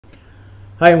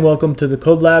Hi and welcome to the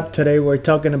Code Lab. Today we're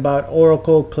talking about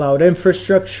Oracle Cloud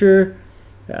Infrastructure.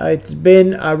 It's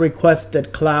been a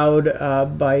requested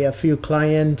cloud by a few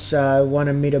clients.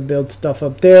 Wanted me to build stuff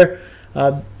up there.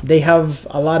 They have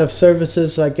a lot of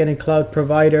services like any cloud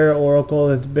provider. Oracle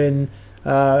has been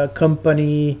a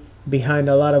company behind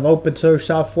a lot of open source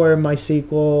software,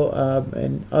 MySQL,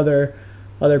 and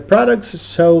other products.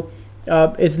 So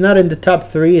it's not in the top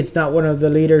three. It's not one of the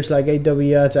leaders like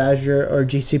AWS, Azure, or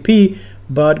GCP,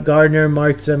 but Gartner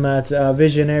marks them as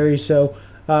visionary. So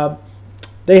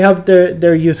they have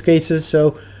their use cases.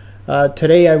 So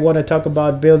today I want to talk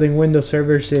about building Windows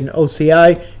servers in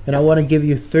OCI, and I want to give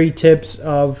you 3 tips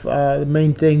of the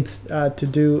main things to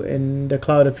do in the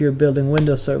cloud if you're building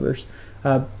Windows servers.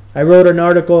 I wrote an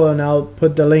article and I'll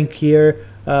put the link here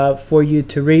for you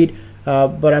to read,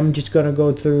 but I'm just going to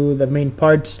go through the main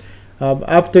parts.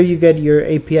 After you get your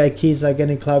API keys like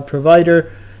any cloud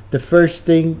provider, the first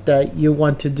thing that you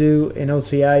want to do in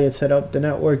OCI is set up the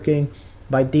networking.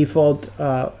 By default,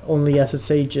 only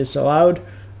SSH is allowed.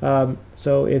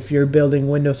 So if you're building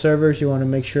Windows servers, you want to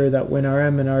make sure that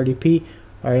WinRM and RDP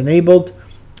are enabled.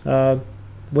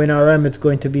 WinRM is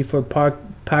going to be for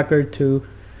Packer to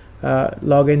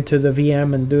log into the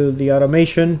VM and do the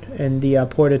automation, and the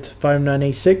port is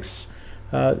 5986.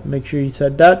 Make sure you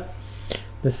set that.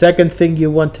 The second thing you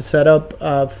want to set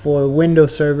up for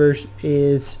Windows servers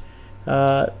is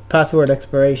password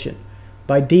expiration.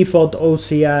 By default,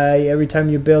 OCI, every time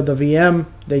you build a VM,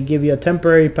 they give you a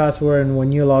temporary password, and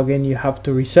when you log in, you have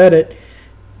to reset it.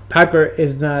 Packer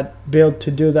is not built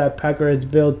to do that. Packer is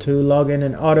built to log in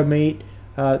and automate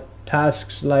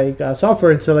tasks like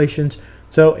software installations.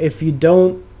 So if you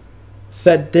don't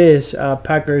set this,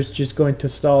 Packer is just going to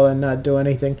stall and not do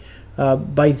anything.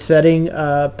 By setting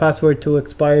password to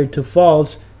expire to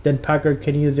false, then Packer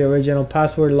can use the original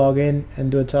password, log in,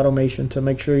 and do its automation. So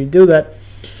make sure you do that.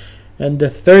 And the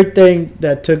third thing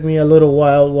that took me a little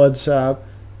while was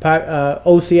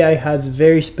OCI has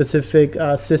very specific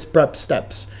Sysprep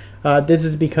steps. This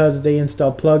is because they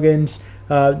install plugins.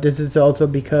 This is also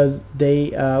because they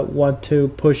want to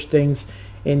push things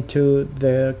into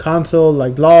the console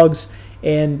like logs,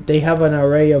 and they have an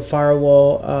array of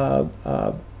firewall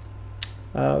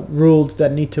rules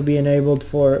that need to be enabled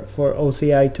for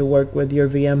OCI to work with your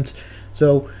VMs.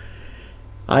 So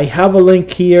I have a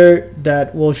link here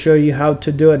that will show you how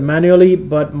to do it manually,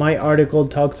 but my article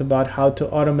talks about how to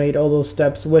automate all those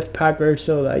steps with Packer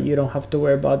so that you don't have to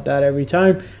worry about that every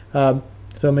time.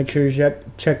 So make sure you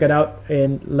check it out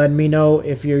and let me know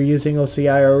if you're using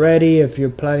OCI already, if you're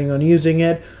planning on using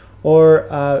it,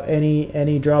 or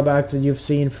any drawbacks that you've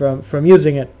seen from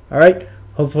using it. All right.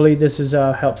 Hopefully this is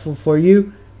helpful for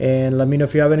you, and let me know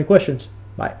if you have any questions.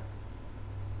 Bye.